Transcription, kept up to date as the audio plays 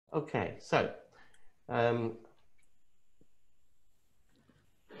Okay, so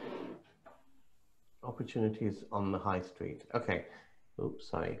opportunities on the high street. Okay, oops,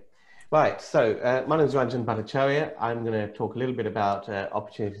 sorry. Right, so my name is Ranjan Bhattacharya. I'm going to talk a little bit about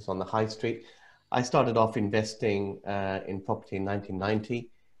opportunities on the high street. I started off investing in property in 1990,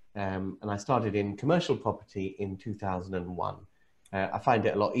 and I started in commercial property in 2001. I find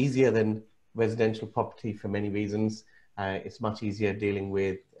it a lot easier than residential property for many reasons. It's much easier dealing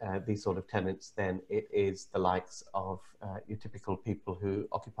with these sort of tenants than it is the likes of your typical people who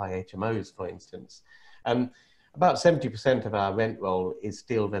occupy HMOs, for instance. About 70% of our rent roll is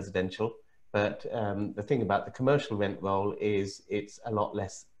still residential, but the thing about the commercial rent roll is it's a lot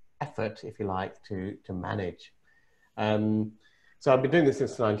less effort, if you like, to manage. So I've been doing this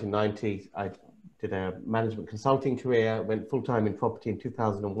since 1990. I did a management consulting career, went full-time in property in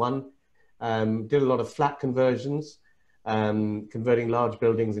 2001, did a lot of flat conversions, converting large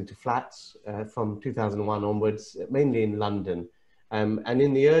buildings into flats from 2001 onwards, mainly in London. And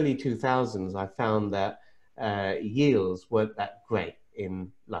in the early 2000s, I found that yields weren't that great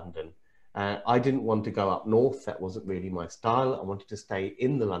in London. I didn't want to go up north. That wasn't really my style. I wanted to stay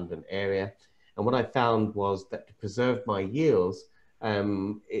in the London area. And what I found was that to preserve my yields,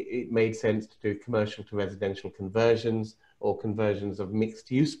 it made sense to do commercial to residential conversions or conversions of mixed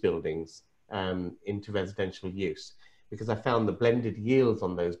use buildings into residential use, because I found the blended yields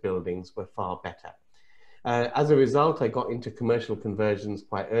on those buildings were far better. As a result, I got into commercial conversions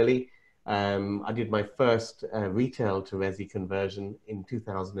quite early. I did my first retail to resi conversion in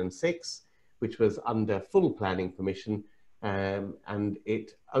 2006, which was under full planning permission, and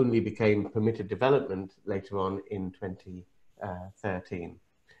it only became permitted development later on in 2013.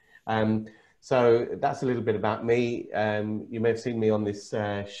 So that's a little bit about me. You may have seen me on this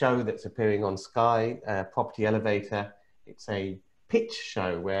show that's appearing on Sky, Property Elevator. It's a pitch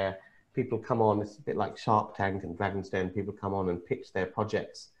show where people come on. It's a bit like Shark Tank and Dragon's Den. People come on and pitch their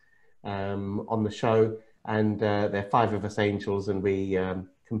projects on the show, and there are 5 of us angels, and we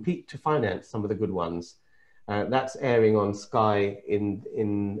compete to finance some of the good ones. That's airing on Sky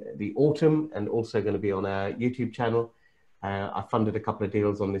in the autumn, and also going to be on our YouTube channel. I funded a couple of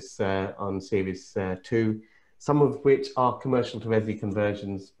deals on this on series 2, some of which are commercial to resi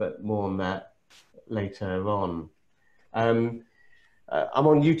conversions, but more on that later on. I'm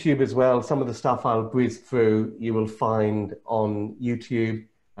on YouTube as well. Some of the stuff I'll breeze through you will find on YouTube.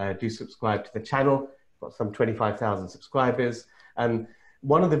 Do subscribe to the channel. Got some 25,000 subscribers. And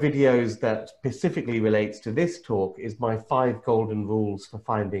one of the videos that specifically relates to this talk is my 5 golden rules for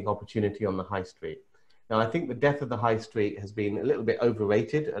finding opportunity on the high street. Now, I think the death of the high street has been a little bit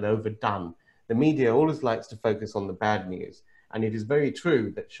overrated and overdone. The media always likes to focus on the bad news. And it is very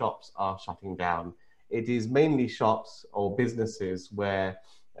true that shops are shutting down. It is mainly shops or businesses where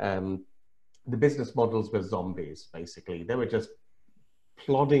the business models were zombies, basically. They were just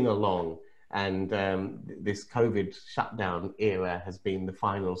plodding along, and this COVID shutdown era has been the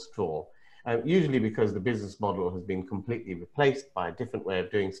final straw, usually because the business model has been completely replaced by a different way of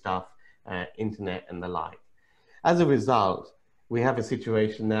doing stuff, internet and the like. As a result, we have a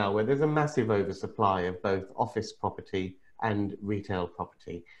situation now where there's a massive oversupply of both office property and retail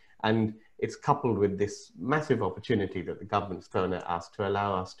property, and it's coupled with this massive opportunity that the government's thrown at us to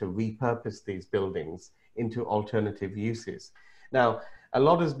allow us to repurpose these buildings into alternative uses. Now, a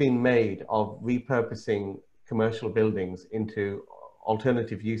lot has been made of repurposing commercial buildings into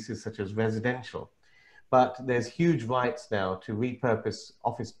alternative uses such as residential, but there's huge rights now to repurpose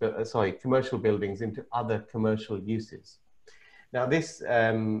commercial buildings into other commercial uses. Now, this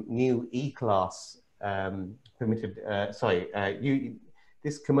new E-class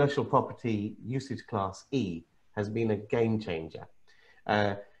this commercial property usage class E has been a game changer.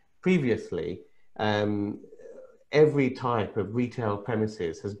 Previously, every type of retail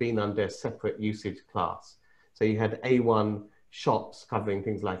premises has been under a separate usage class. So you had A1 shops covering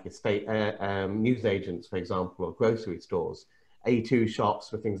things like estate, news agents, for example, or grocery stores. A2 shops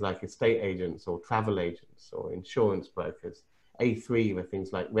for things like estate agents or travel agents or insurance brokers. A3 were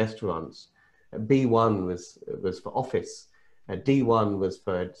things like restaurants. B1 was for office. D1 was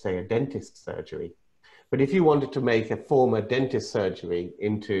for, say, a dentist surgery. But if you wanted to make a former dentist surgery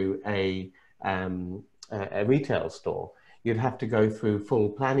into a retail store, you'd have to go through full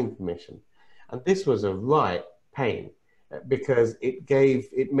planning permission. And this was a right pain because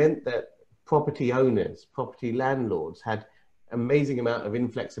it meant that property owners, property landlords had amazing amount of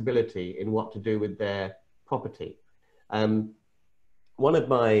inflexibility in what to do with their property. One of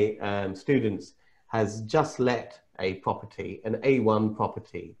my students has just let a property, an A1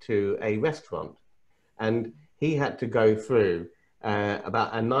 property, to a restaurant. And he had to go through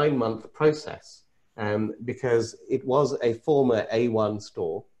about a 9-month process, because it was a former A1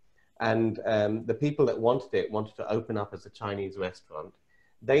 store, and the people that wanted to open up as a Chinese restaurant.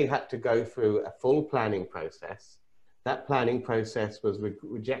 They had to go through a full planning process. That planning process was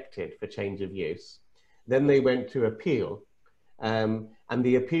rejected for change of use. Then they went to appeal, and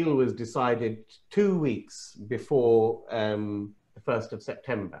the appeal was decided 2 weeks before the 1st of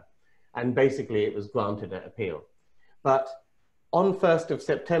September. And basically it was granted an appeal. But on 1st of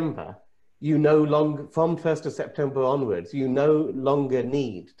September, from 1st of September onwards, you no longer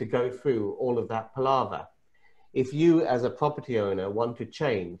need to go through all of that palaver. If you as a property owner want to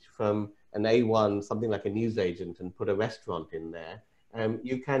change from an A1, something like a newsagent, and put a restaurant in there,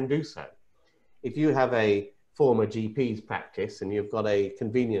 you can do so. If you have a former GP's practice and you've got a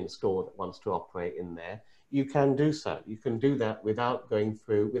convenience store that wants to operate in there, you can do so. You can do that without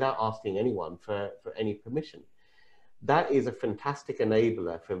asking anyone for any permission. That is a fantastic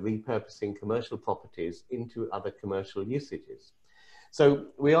enabler for repurposing commercial properties into other commercial usages. So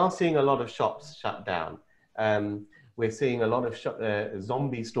we are seeing a lot of shops shut down. We're seeing a lot of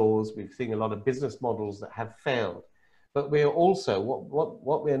zombie stores. We're seeing a lot of business models that have failed. But we're also,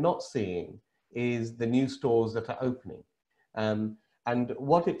 what we're not seeing is the new stores that are opening. And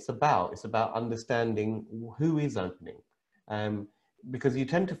what it's about understanding who is opening. Because you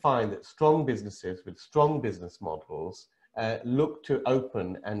tend to find that strong businesses with strong business models look to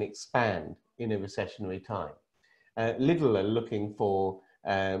open and expand in a recessionary time. Lidl are looking for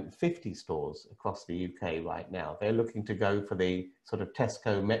 50 stores across the UK right now. They're looking to go for the sort of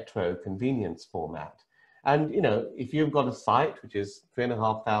Tesco Metro convenience format. And, you know, if you've got a site which is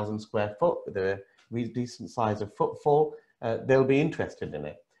 3,500 square foot with a decent size of footfall, they'll be interested in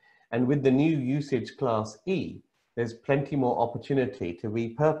it. And with the new usage class E, there's plenty more opportunity to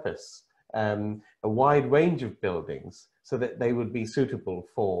repurpose a wide range of buildings so that they would be suitable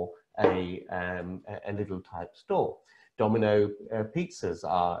for a Lidl type store. Domino Pizzas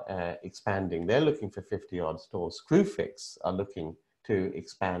are expanding. They're looking for 50-odd stores. Screwfix are looking to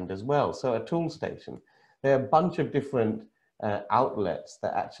expand as well. So a tool station. There are a bunch of different outlets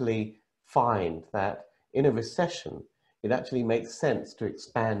that actually find that in a recession, it actually makes sense to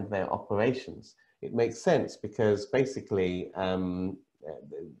expand their operations. It makes sense because basically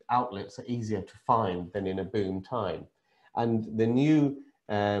outlets are easier to find than in a boom time. And the new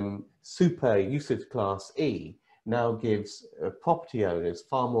super usage class E now gives property owners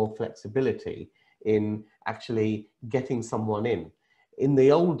far more flexibility in actually getting someone in. In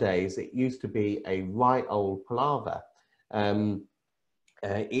the old days, it used to be a right old palaver.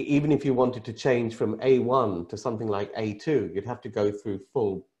 Even if you wanted to change from A1 to something like A2, you'd have to go through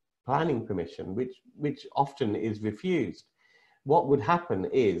full planning permission, which often is refused. What would happen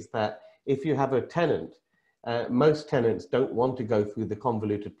is that if you have a tenant, most tenants don't want to go through the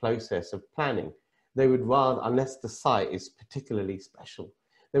convoluted process of planning. They would rather, unless the site is particularly special,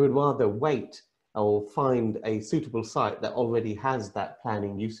 they would rather wait or find a suitable site that already has that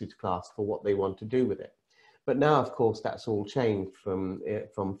planning usage class for what they want to do with it. But now, of course, that's all changed from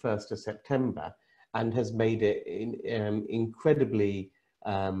 1st of September and has made it incredibly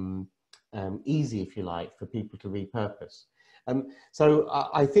easy, if you like, for people to repurpose. So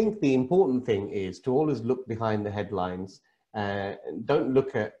I think the important thing is to always look behind the headlines. Don't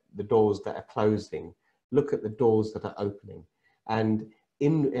look at the doors that are closing, look at the doors that are opening. And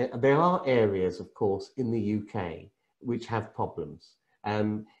there are areas, of course, in the UK which have problems.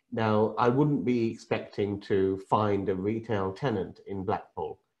 Now, I wouldn't be expecting to find a retail tenant in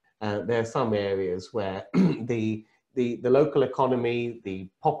Blackpool. There are some areas where the local economy, the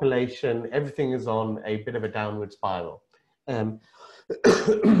population, everything is on a bit of a downward spiral.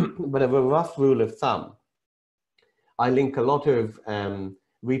 But of a rough rule of thumb, I link a lot of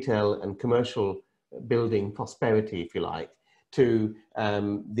retail and commercial building prosperity, if you like, to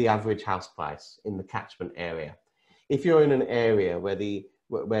the average house price in the catchment area. If you're in an area where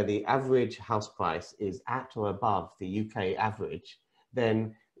the average house price is at or above the UK average,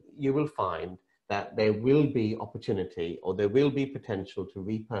 then you will find that there will be opportunity or there will be potential to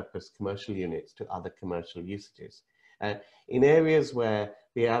repurpose commercial units to other commercial usages. In areas where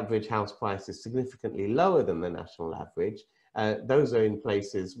the average house price is significantly lower than the national average, those are in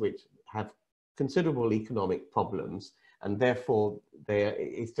places which have considerable economic problems, and therefore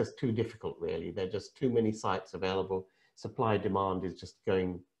it's just too difficult, really. There are just too many sites available. Supply demand is just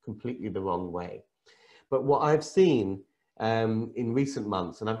going completely the wrong way. But what I've seen in recent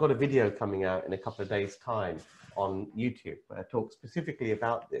months, and I've got a video coming out in a couple of days' time on YouTube where I talk specifically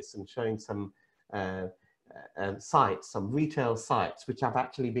about this and showing some sites, some retail sites, which have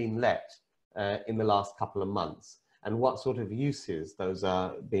actually been let in the last couple of months. and what sort of uses those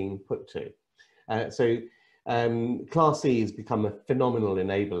are being put to. Class E has become a phenomenal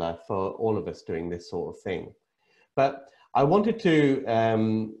enabler for all of us doing this sort of thing. But I wanted to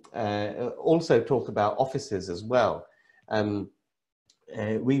also talk about offices as well.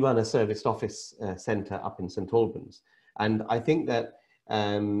 We run a serviced office centre up in St Albans, and I think that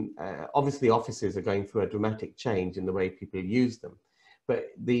obviously offices are going through a dramatic change in the way people use them. But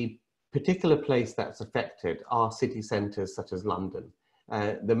the particular place that's affected are city centres such as London.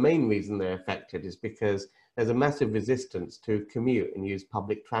 The main reason they're affected is because there's a massive resistance to commute and use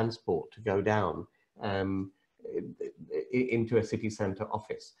public transport to go down into a city centre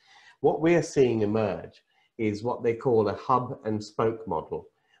office. What we're seeing emerge is what they call a hub and spoke model,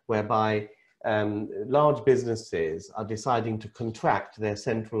 whereby large businesses are deciding to contract their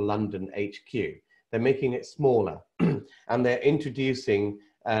central London HQ. They're making it smaller and they're introducing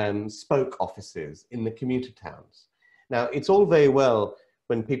spoke offices in the commuter towns. Now, it's all very well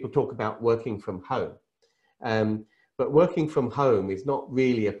when people talk about working from home, but working from home is not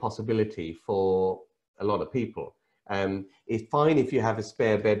really a possibility for a lot of people. It's fine if you have a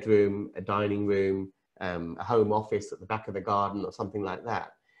spare bedroom, a dining room, a home office at the back of the garden or something like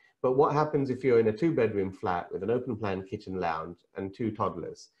that. But what happens if you're in a 2-bedroom flat with an open plan kitchen lounge and 2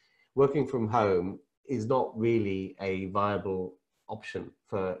 toddlers? Working from home is not really a viable option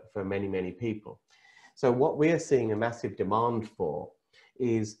for many, many people. So what we're seeing a massive demand for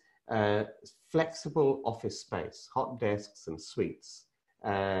is flexible office space, hot desks and suites,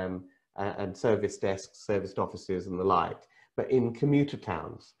 and service desks, serviced offices and the like, but in commuter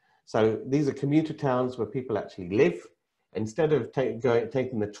towns. So these are commuter towns where people actually live. Instead of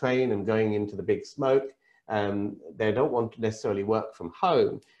taking the train and going into the big smoke, they don't want to necessarily work from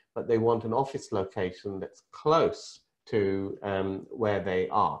home, but they want an office location that's close to where they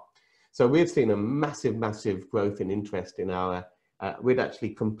are. So we've seen a massive, massive growth in interest in our, we'd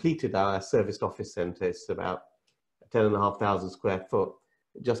actually completed our serviced office centre. It's about 10,500 square foot,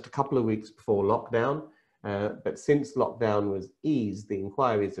 just a couple of weeks before lockdown. But since lockdown was eased, the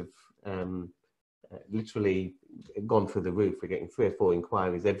inquiries have literally gone through the roof. We're getting 3 or 4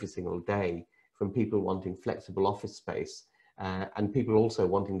 inquiries every single day from people wanting flexible office space and people also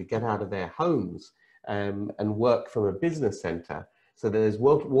wanting to get out of their homes and work from a business centre. So there's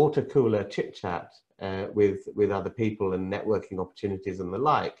water cooler chit chat with other people and networking opportunities and the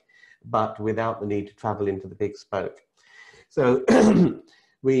like, but without the need to travel into the big spoke. So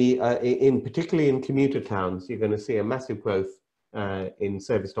we, particularly in commuter towns, you're going to see a massive growth in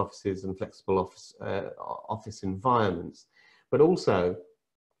serviced offices and flexible office environments. But also,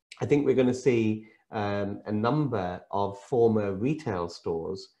 I think we're going to see a number of former retail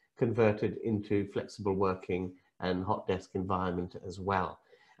stores converted into flexible working and hot desk environment as well.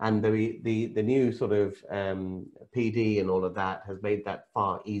 And the new sort of PD and all of that has made that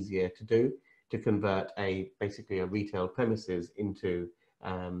far easier to do, to convert basically a retail premises into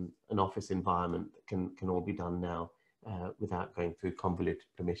an office environment that can all be done now without going through convoluted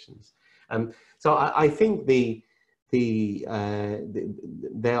permissions. So I think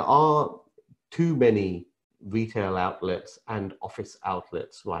there are too many retail outlets and office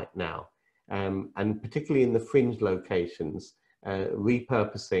outlets right now. And particularly in the fringe locations,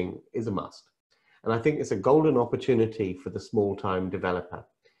 repurposing is a must. And I think it's a golden opportunity for the small-time developer.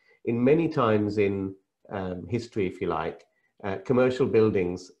 In many times in history, if you like, commercial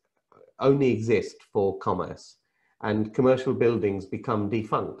buildings only exist for commerce, and commercial buildings become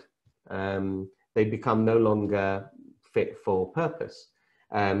defunct. They become no longer fit for purpose.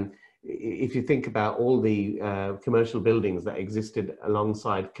 If you think about all the commercial buildings that existed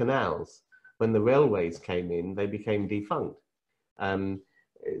alongside canals, when the railways came in, they became defunct. In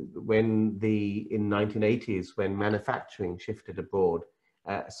 1980s, when manufacturing shifted abroad,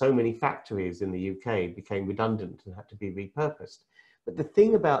 so many factories in the UK became redundant and had to be repurposed. But the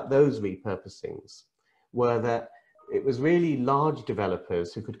thing about those repurposings were that it was really large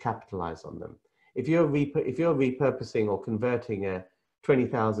developers who could capitalize on them. If you're repurposing or converting a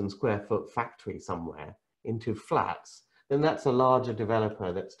 20,000 square foot factory somewhere into flats, then that's a larger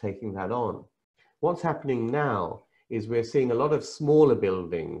developer that's taking that on. What's happening now is we're seeing a lot of smaller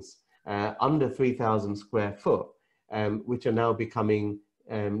buildings under 3,000 square foot, which are now becoming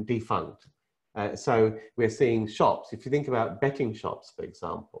defunct. So we're seeing shops. If you think about betting shops, for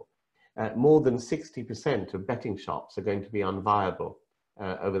example, more than 60% of betting shops are going to be unviable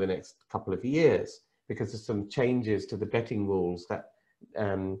over the next couple of years because of some changes to the betting rules that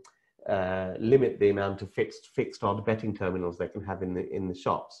limit the amount of fixed odd betting terminals they can have in the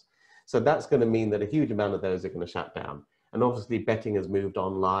shops. So that's going to mean that a huge amount of those are going to shut down. And obviously betting has moved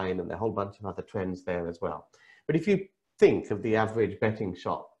online and there are a whole bunch of other trends there as well. But if you think of the average betting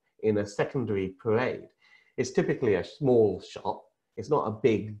shop in a secondary parade, it's typically a small shop. It's not a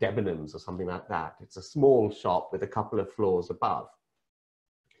big Debenhams or something like that. It's a small shop with a couple of floors above.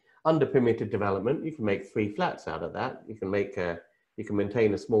 Under permitted development, you can make 3 flats out of that. You can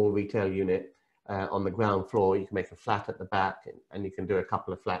maintain a small retail unit on the ground floor. You can make a flat at the back, and you can do a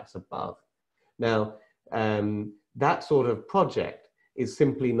couple of flats above. Now, that sort of project is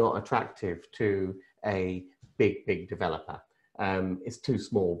simply not attractive to a big developer. It's too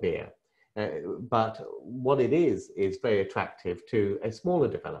small beer. But what it is very attractive to a smaller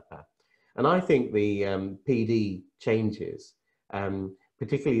developer. And I think the PD changes,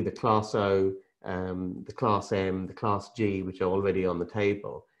 particularly the Class O, the Class M, the Class G, which are already on the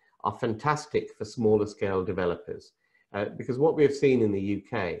table, are fantastic for smaller scale developers. Because what we have seen in the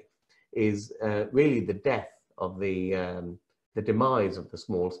UK is really the death of the demise of the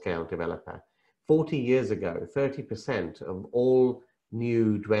small scale developer. 40 years ago, 30% of all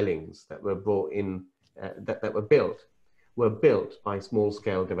new dwellings that were brought in, that were built by small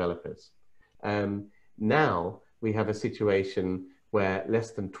scale developers. Now we have a situation where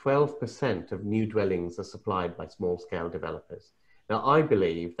less than 12% of new dwellings are supplied by small scale developers. Now, I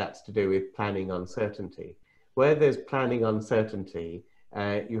believe that's to do with planning uncertainty. Where there's planning uncertainty,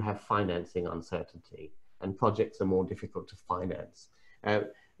 you have financing uncertainty, and projects are more difficult to finance.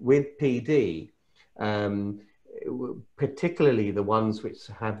 With PD, particularly the ones which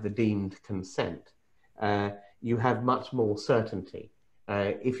have the deemed consent, you have much more certainty.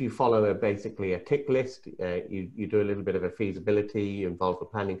 If you follow basically a tick list, you do a little bit of a feasibility, you involve a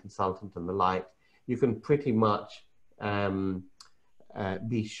planning consultant and the like, you can pretty much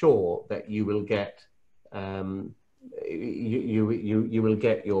be sure that you will get you will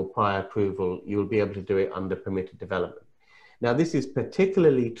get your prior approval. You will be able to do it under permitted development. Now, this is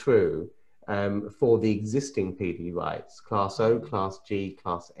particularly true for the existing PD rights, Class O, Class G,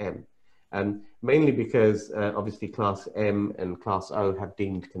 Class M. Mainly because obviously Class M and Class O have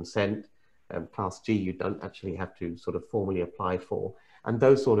deemed consent. Class G you don't actually have to sort of formally apply for. And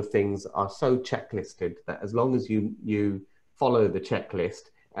those sort of things are so checklisted that as long as you follow the checklist,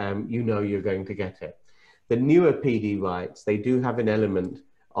 you know you're going to get it. The newer PD rights, they do have an element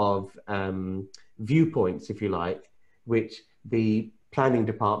of viewpoints, if you like, which the planning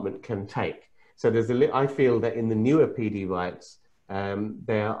department can take. So I feel that in the newer PD rights,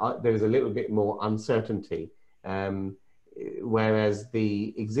 there's a little bit more uncertainty, whereas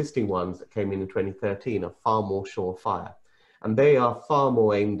the existing ones that came in 2013 are far more surefire. And they are far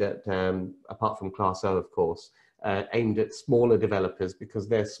more aimed at, apart from Class O, of course, aimed at smaller developers because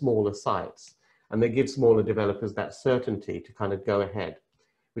they're smaller sites. And they give smaller developers that certainty to kind of go ahead,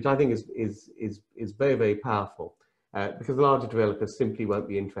 which I think is very, very powerful because larger developers simply won't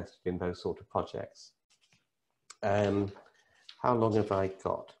be interested in those sort of projects. How long have I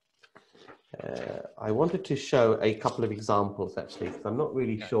got? I wanted to show a couple of examples actually, because I'm not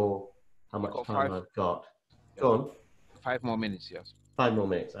really sure how much time I've got. Go on. 5 more minutes, yes. 5 more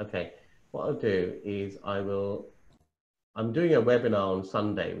minutes, okay. What I'll do is I'm doing a webinar on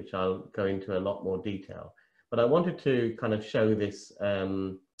Sunday, which I'll go into a lot more detail, but I wanted to kind of show this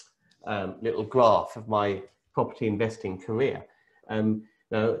little graph of my property investing career.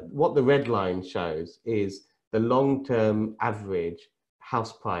 Now, what the red line shows is the long-term average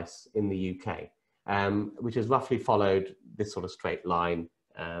house price in the UK, which has roughly followed this sort of straight line.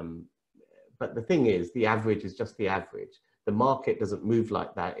 But the thing is, the average is just the average. The market doesn't move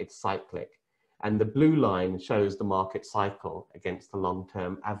like that, it's cyclic. And the blue line shows the market cycle against the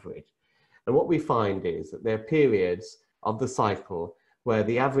long-term average. And what we find is that there are periods of the cycle where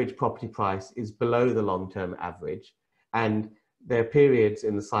the average property price is below the long-term average. And there are periods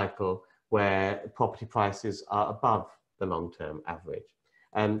in the cycle where property prices are above the long-term average.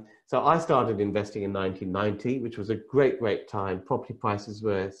 So I started investing in 1990, which was a great time. Property prices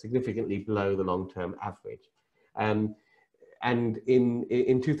were significantly below the long-term average. And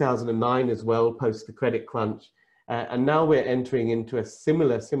in 2009 as well, post the credit crunch, and now we're entering into a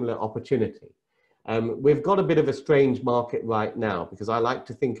similar opportunity. We've got a bit of a strange market right now because I like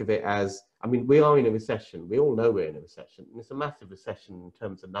to think of it as, I mean, we are in a recession. We all know we're in a recession, and it's a massive recession in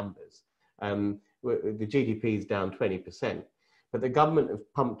terms of numbers. The GDP is down 20%, but the government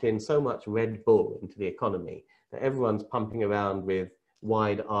have pumped in so much Red Bull into the economy that everyone's pumping around with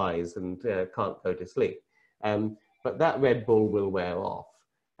wide eyes and can't go to sleep. But that Red Bull will wear off,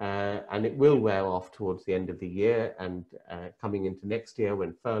 and it will wear off towards the end of the year and coming into next year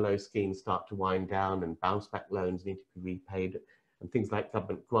when furlough schemes start to wind down and bounce back loans need to be repaid and things like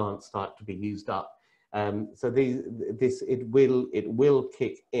government grants start to be used up. So it will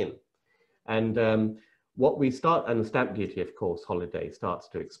kick in. And what we start, and the stamp duty, of course, holiday starts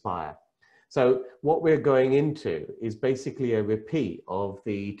to expire. So what we're going into is basically a repeat of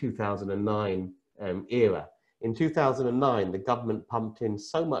the 2009 era. In 2009, the government pumped in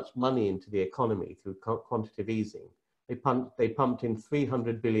so much money into the economy through quantitative easing. They pumped in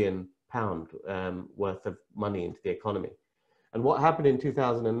 £300 billion worth of money into the economy. And what happened in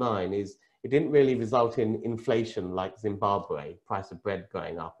 2009 is it didn't really result in inflation like Zimbabwe, price of bread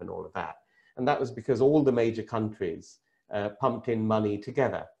going up and all of that. And that was because all the major countries pumped in money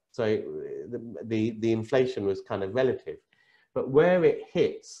together. So the inflation was kind of relative. But where it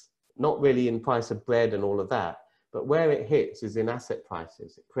hits, not really in price of bread and all of that, but where it hits is in asset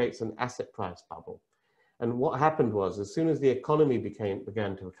prices. It creates an asset price bubble. And what happened was, as soon as the economy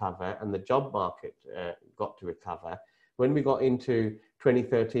began to recover and the job market got to recover, when we got into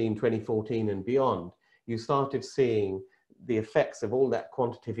 2013, 2014 and beyond, you started seeing the effects of all that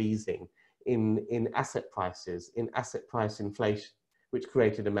quantitative easing in asset prices, in asset price inflation, which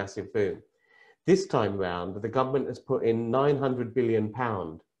created a massive boom. This time round, the government has put in £900 billion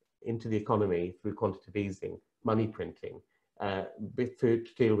into the economy through quantitative easing, money printing, to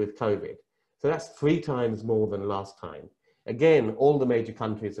deal with COVID. So that's 3 times more than last time. Again, all the major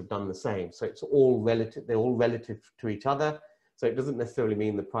countries have done the same. So it's all relative, they're all relative to each other. So it doesn't necessarily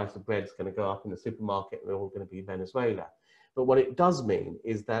mean the price of bread is going to go up in the supermarket and they're all going to be Venezuela. But what it does mean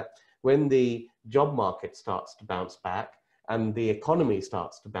is that when the job market starts to bounce back and the economy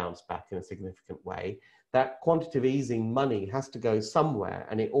starts to bounce back in a significant way, that quantitative easing money has to go somewhere,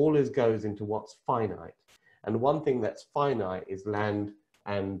 and it always goes into what's finite. And one thing that's finite is land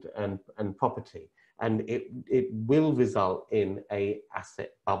and property. And it will result in an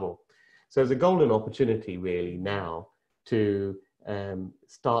asset bubble. So there's a golden opportunity really now to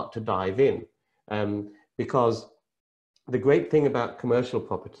start to dive in, because the great thing about commercial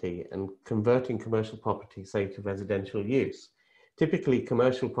property and converting commercial property, say, to residential use, typically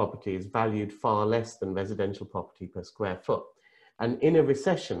commercial property is valued far less than residential property per square foot. And in a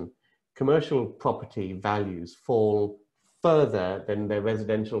recession, commercial property values fall further than their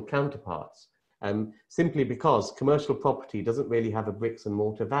residential counterparts, simply because commercial property doesn't really have a bricks and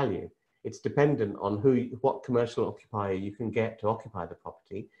mortar value. It's dependent on what commercial occupier you can get to occupy the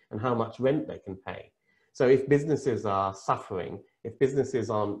property and how much rent they can pay. So if businesses are suffering, if businesses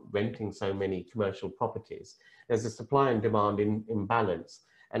aren't renting so many commercial properties, there's a supply and demand imbalance,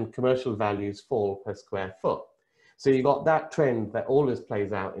 and commercial values fall per square foot. So you've got that trend that always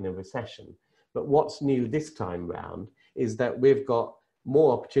plays out in a recession. But what's new this time round is that we've got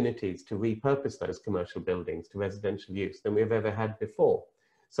more opportunities to repurpose those commercial buildings to residential use than we've ever had before.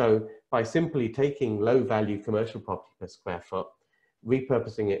 So by simply taking low value commercial property per square foot,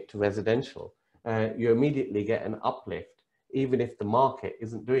 repurposing it to residential, you immediately get an uplift, even if the market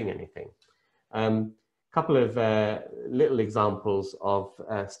isn't doing anything. Couple of little examples of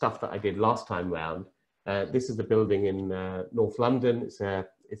stuff that I did last time round. This is the building in North London. It's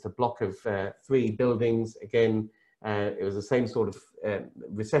a block of 3 buildings. Again, it was the same sort of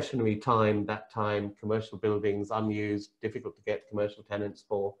recessionary time, that time, commercial buildings, unused, difficult to get commercial tenants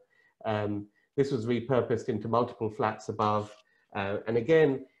for. This was repurposed into multiple flats above. And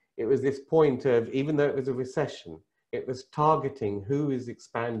again, it was this point of, even though it was a recession, it was targeting who is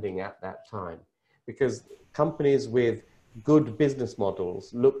expanding at that time. Because companies with good business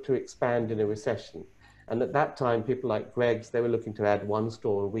models look to expand in a recession. And at that time, people like Greggs, they were looking to add 1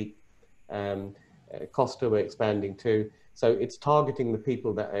 store a week. Costa were expanding too. So it's targeting the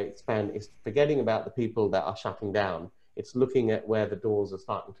people that expand. It's forgetting about the people that are shutting down. It's looking at where the doors are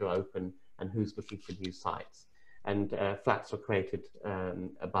starting to open and who's looking for new sites. And flats are created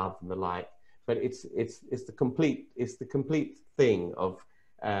above and the like. But it's the complete thing of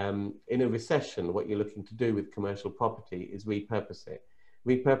in a recession, what you're looking to do with commercial property is repurpose it.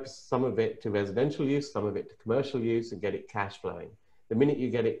 Repurpose some of it to residential use, some of it to commercial use, and get it cash flowing. The minute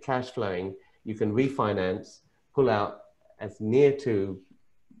you get it cash flowing, you can refinance, pull out as near to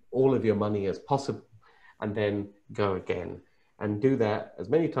all of your money as possible, and then go again. And do that as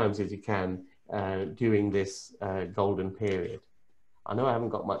many times as you can during this golden period. I know I haven't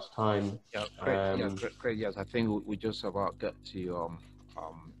got much time. Yeah, great. Yes, I think we just about get to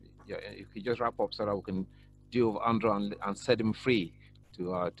yeah. If you just wrap up so that we can deal with Andrew and set him free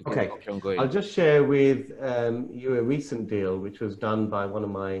to get the option going. I'll just share with you a recent deal which was done by one of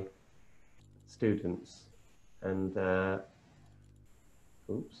my students, and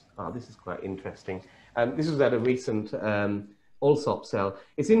this is quite interesting. This was at a recent Allsop sale.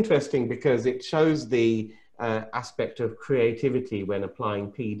 It's interesting because it shows the aspect of creativity when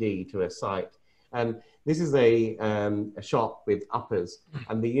applying PD to a site. this is a shop with uppers.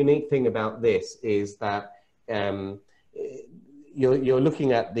 And the unique thing about this is that you're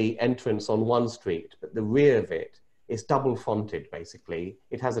looking at the entrance on one street, but the rear of it is double fronted, basically.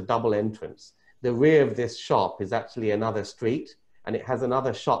 It has a double entrance. The rear of this shop is actually another street, and it has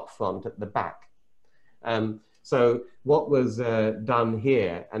another shop front at the back. So what was done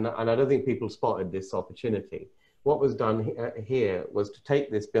here, and I don't think people spotted this opportunity, what was done here was to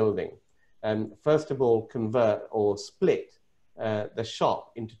take this building and first of all convert or split the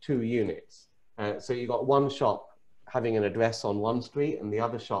shop into 2 units. So you got one shop having an address on one street and the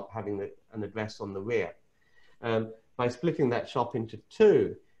other shop having an address on the rear. By splitting that shop into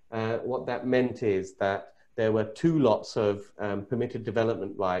 2, what that meant is that there were 2 lots of permitted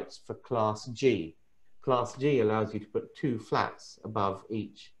development rights for Class G. Class G allows you to put 2 flats above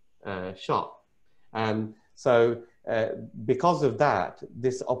each shop. So because of that,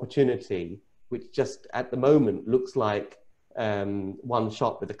 this opportunity, which just at the moment looks like one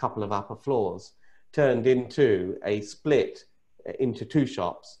shop with a couple of upper floors, turned into a split into 2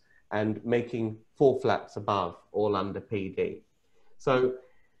 shops and making 4 flats above, all under PD. So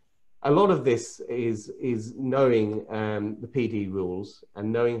a lot of this is knowing the PD rules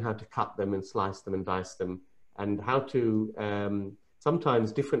and knowing how to cut them and slice them and dice them, and how to,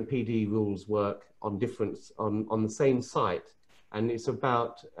 sometimes different PD rules work on the same site, and it's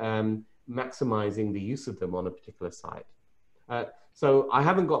about maximizing the use of them on a particular site. So I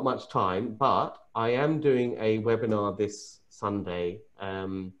haven't got much time, but I am doing a webinar this Sunday,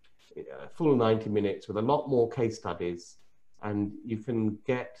 full 90 minutes with a lot more case studies, and you can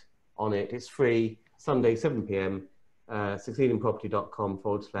get on it. It's free, Sunday, 7 p.m,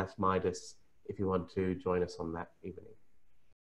 succeedingproperty.com/Midas if you want to join us on that evening.